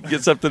St. Pete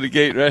gets up to the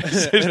gate, right?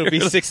 It'll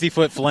be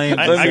 60-foot flames.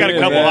 I got a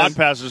couple hot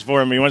passes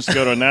for him. He wants to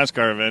go to a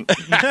NASCAR event.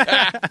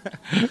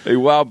 Hey,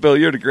 wow, Bill,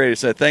 you're the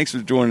greatest. Thanks for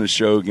joining the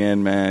show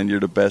again, man. You're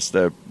the best.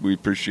 We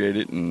appreciate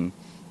it, and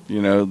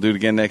do it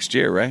again next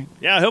year, right?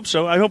 Yeah, I hope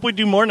so. I hope we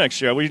do more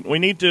next year. We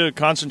need to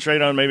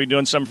concentrate on maybe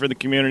doing something for the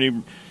community.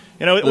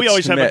 We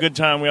always have a good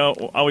time. We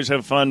always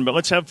have fun, but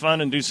let's have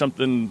fun and do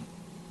something.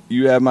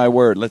 You have my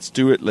word. Let's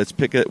do it.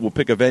 We'll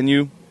pick a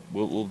venue.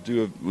 We'll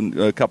do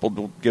a couple.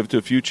 We'll give it to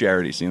a few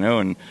charities,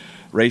 and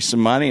raise some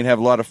money and have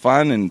a lot of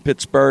fun. And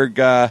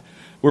Pittsburgh.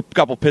 We're a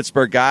couple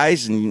Pittsburgh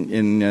guys, and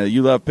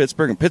you love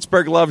Pittsburgh, and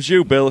Pittsburgh loves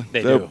you, Bill.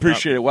 They do.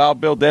 Appreciate it. Wow,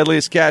 Bill,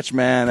 deadliest catch,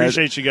 man.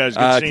 Appreciate you guys.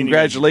 Good seeing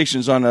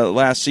congratulations on the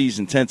last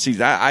season, 10th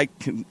season. I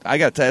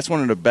got that's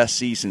one of the best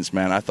seasons,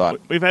 man. I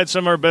thought we've had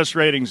some of our best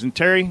ratings. And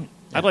Terry,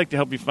 I'd like to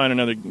help you find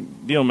another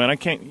deal, man.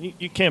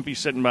 You can't be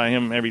sitting by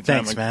him every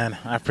time. Thanks, man.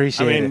 I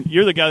appreciate it.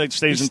 You're the guy that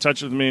stays in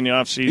touch with me in the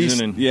off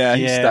season,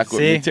 he's stuck with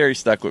me. Terry's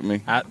stuck with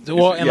me.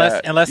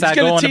 Unless I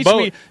go on the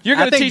boat, you're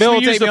going to teach me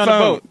to use the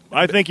phone.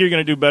 I think you're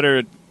going to do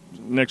better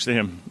next to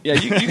him. Yeah,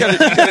 you got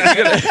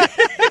to.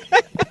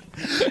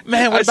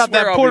 Man, what about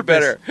that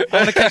porpoise? I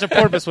want to catch a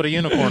porpoise with a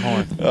unicorn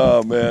horn.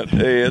 Oh, man.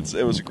 Hey, it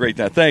was a great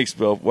time. Thanks,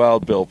 Bill.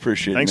 Wild Bill.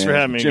 Appreciate it, Thanks for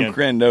having me Jim again.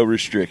 Crenn, No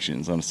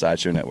Restrictions on the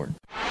Sideshow Network.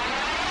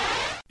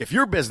 If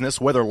your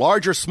business, whether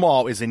large or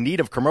small, is in need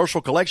of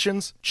commercial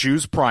collections,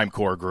 choose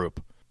Primecore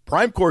Group.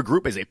 Primecore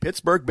Group is a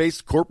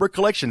Pittsburgh-based corporate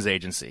collections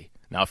agency.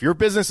 Now, if your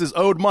business is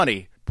owed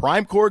money,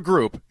 Primecore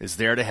Group is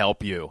there to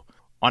help you.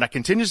 On a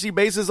contingency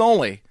basis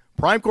only,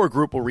 Primecore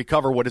Group will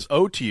recover what is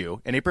owed to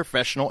you in a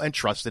professional and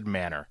trusted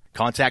manner.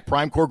 Contact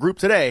Primecore Group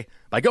today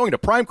by going to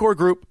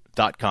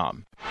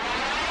primecoregroup.com.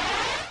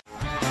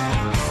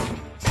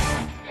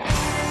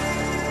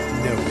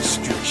 No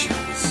restrictions.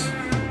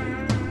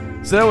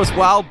 So that was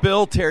Wild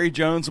Bill, Terry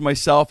Jones, and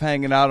myself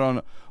hanging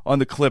out on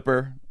the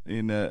Clipper.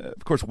 And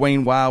of course,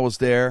 Wayne Weil was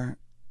there,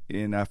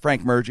 and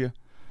Frank Mergia,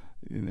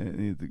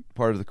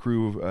 part of the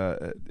crew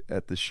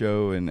at the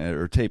show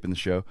or taping the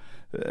show.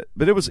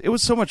 But it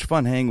was so much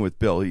fun hanging with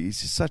Bill.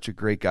 He's just such a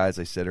great guy, as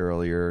I said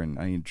earlier, and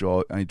I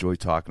enjoy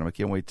talking to him. I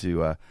can't wait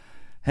to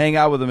hang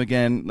out with him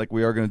again, like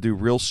we are going to do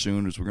real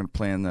soon, as we're going to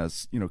plan a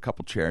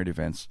couple charity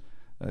events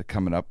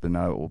coming up, and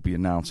I will be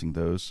announcing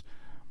those.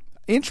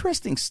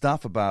 Interesting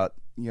stuff about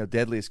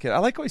Deadliest Catch. I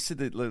like how he said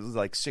that it was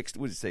like 60.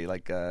 What did he say?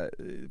 Like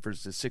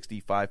versus a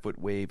 65-foot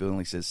wave, it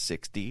only says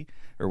 60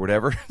 or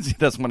whatever. He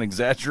doesn't want to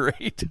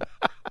exaggerate.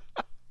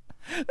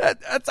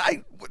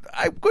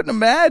 I couldn't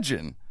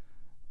imagine.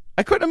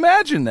 I couldn't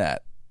imagine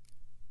that.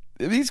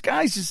 These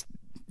guys just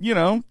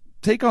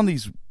take on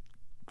these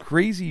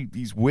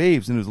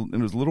waves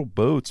in his little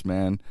boats,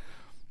 man.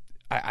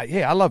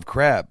 I love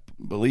crab,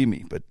 believe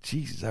me, but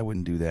Jesus, I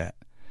wouldn't do that.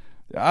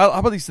 How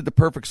about he said the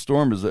perfect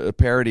storm is a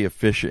parody of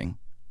fishing?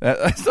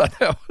 I thought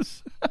that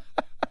was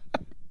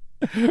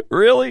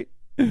really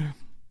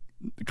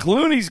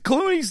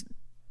Clooney's.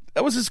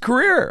 That was his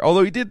career.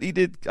 Although he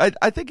did.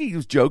 I think he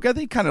was joking. I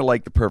think he kind of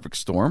liked the perfect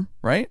storm,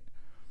 right?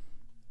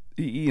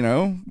 He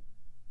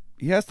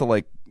has to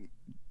like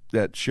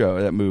that show,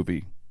 that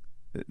movie.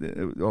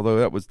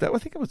 Although I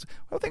think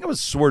it was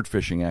sword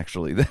fishing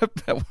actually. That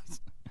was.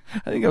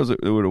 I think that was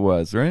what it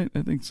was, right?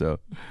 I think so.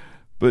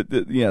 But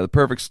the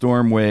perfect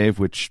storm wave,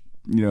 which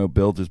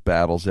Bill just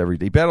battles every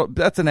day.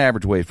 That's an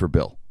average wave for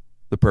Bill,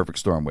 the perfect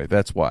storm wave.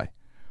 That's why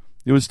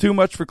it was too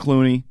much for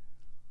Clooney.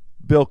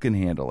 Bill can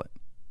handle it.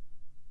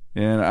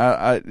 And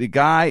the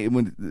guy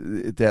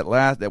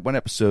that one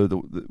episode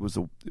it was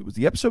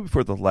the episode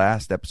before the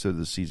last episode of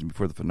the season,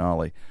 before the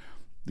finale.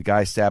 The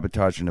guy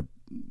sabotaging a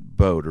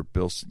boat, or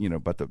Bill,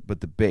 but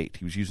the bait.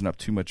 He was using up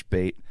too much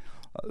bait.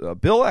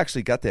 Bill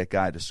actually got that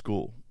guy to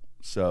school,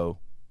 so.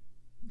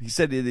 He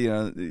said,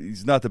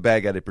 he's not the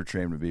bad guy they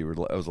portray him to be. We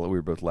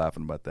were both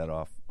laughing about that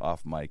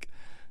off mic,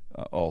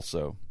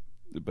 also.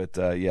 But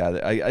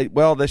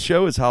the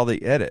show is how they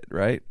edit,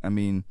 right? I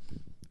mean,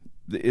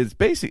 it's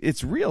basic.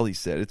 It's real. He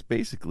said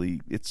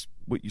it's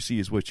what you see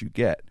is what you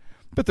get.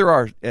 But there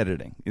are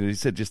editing. He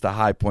said just the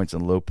high points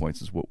and low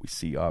points is what we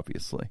see,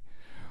 obviously.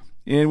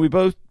 And we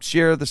both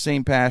share the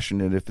same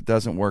passion. And if it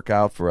doesn't work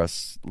out for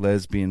us,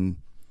 lesbian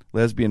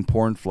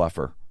porn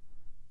fluffer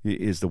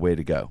is the way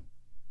to go.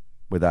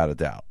 Without a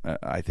doubt.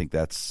 I think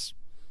that's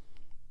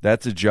a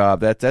job,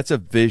 that's a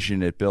vision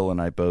that Bill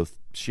and I both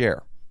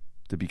share,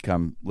 to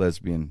become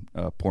lesbian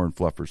porn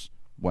fluffers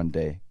one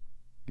day,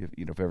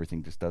 if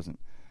everything just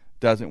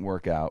doesn't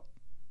work out.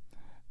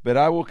 But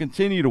I will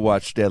continue to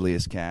watch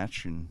Deadliest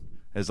Catch, and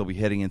as they'll be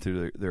heading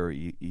into their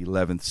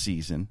 11th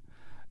season,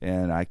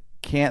 and I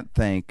can't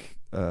thank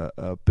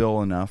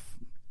Bill enough.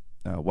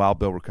 Wild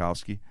Bill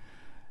Rakowski,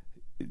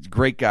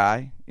 great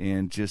guy,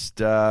 and just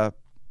like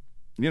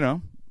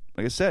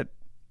I said,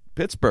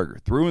 Pittsburgher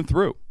through and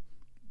through.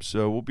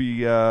 So we'll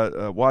be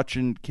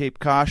watching Cape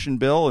Caution,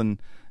 Bill, and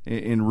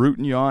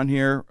rooting you on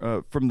here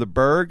from the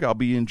Berg. I'll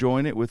be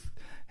enjoying it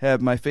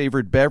have my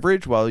favorite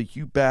beverage while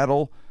you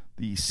battle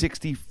the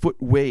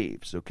 60-foot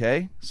waves,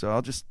 okay? So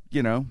I'll just,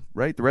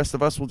 right? The rest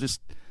of us will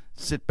just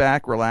sit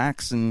back,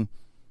 relax, and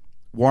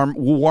we'll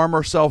warm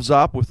ourselves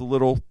up with a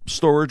little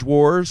Storage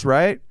Wars,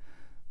 right?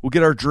 We'll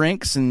get our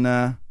drinks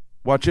and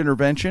watch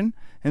Intervention,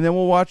 and then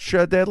we'll watch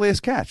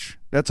Deadliest Catch.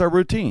 That's our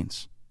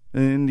routines.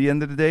 And in the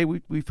end of the day,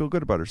 we feel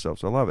good about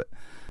ourselves. I love it.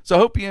 So I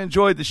hope you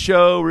enjoyed the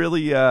show.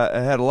 Really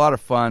had a lot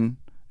of fun,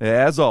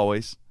 as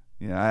always.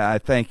 I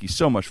thank you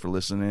so much for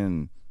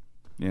listening,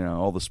 and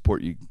all the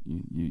support you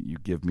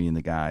give me and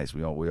the guys.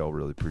 We all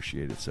really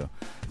appreciate it. So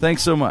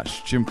thanks so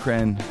much. Jim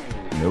Krenn,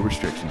 No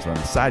Restrictions on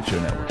the Sideshow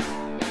Network.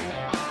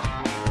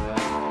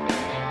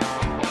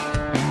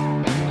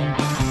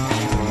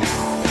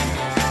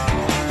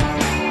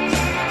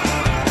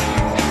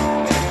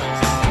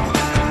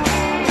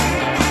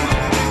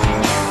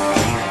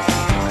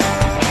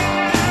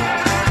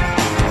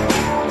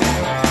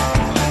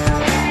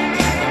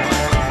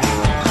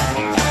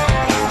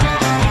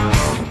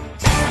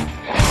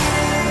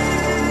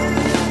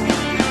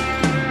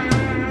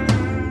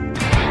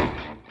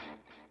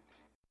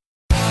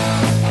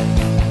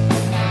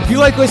 If you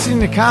like listening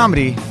to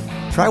comedy,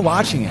 try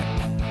watching it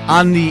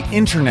on the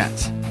internet.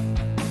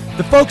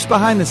 The folks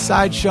behind the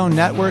Sideshow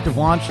Network have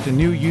launched a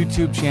new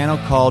YouTube channel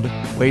called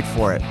Wait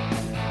For It.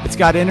 It's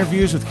got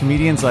interviews with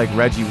comedians like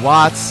Reggie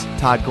Watts,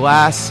 Todd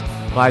Glass,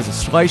 Liza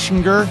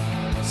Schlesinger.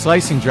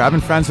 I've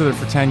been friends with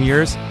her for 10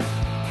 years.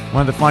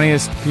 one of the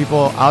funniest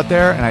people out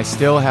there, and I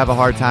still have a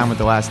hard time with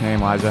the last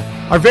name, Liza.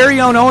 Our very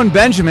own Owen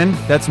Benjamin,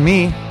 that's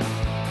me,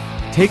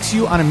 takes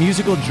you on a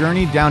musical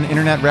journey down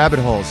internet rabbit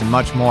holes and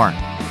much more.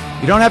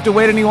 You don't have to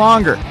wait any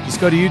longer. Just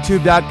go to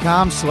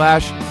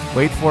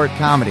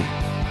youtube.com/waitforitcomedy.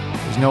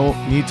 There's no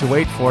need to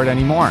wait for it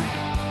anymore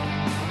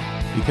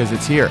because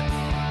it's here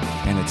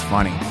and it's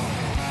funny.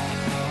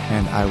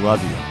 And I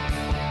love you.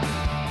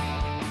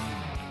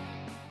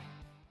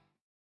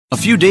 A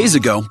few days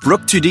ago,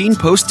 Brooke Tudine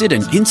posted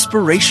an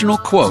inspirational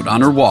quote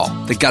on her wall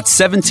that got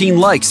 17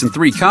 likes and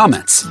 3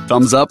 comments.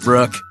 Thumbs up,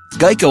 Brooke.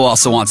 Geico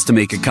also wants to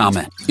make a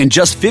comment. In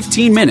just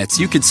 15 minutes,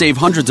 you could save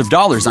hundreds of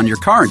dollars on your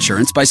car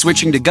insurance by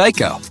switching to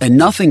Geico. And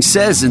nothing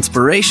says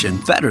inspiration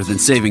better than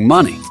saving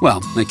money.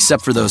 Well,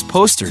 except for those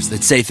posters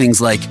that say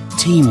things like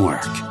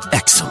teamwork,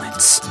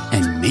 excellence,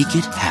 and make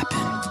it happen.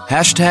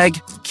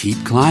 Hashtag keep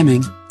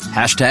climbing.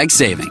 Hashtag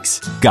savings.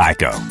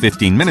 Geico.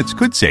 15 minutes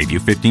could save you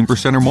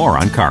 15% or more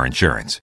on car insurance.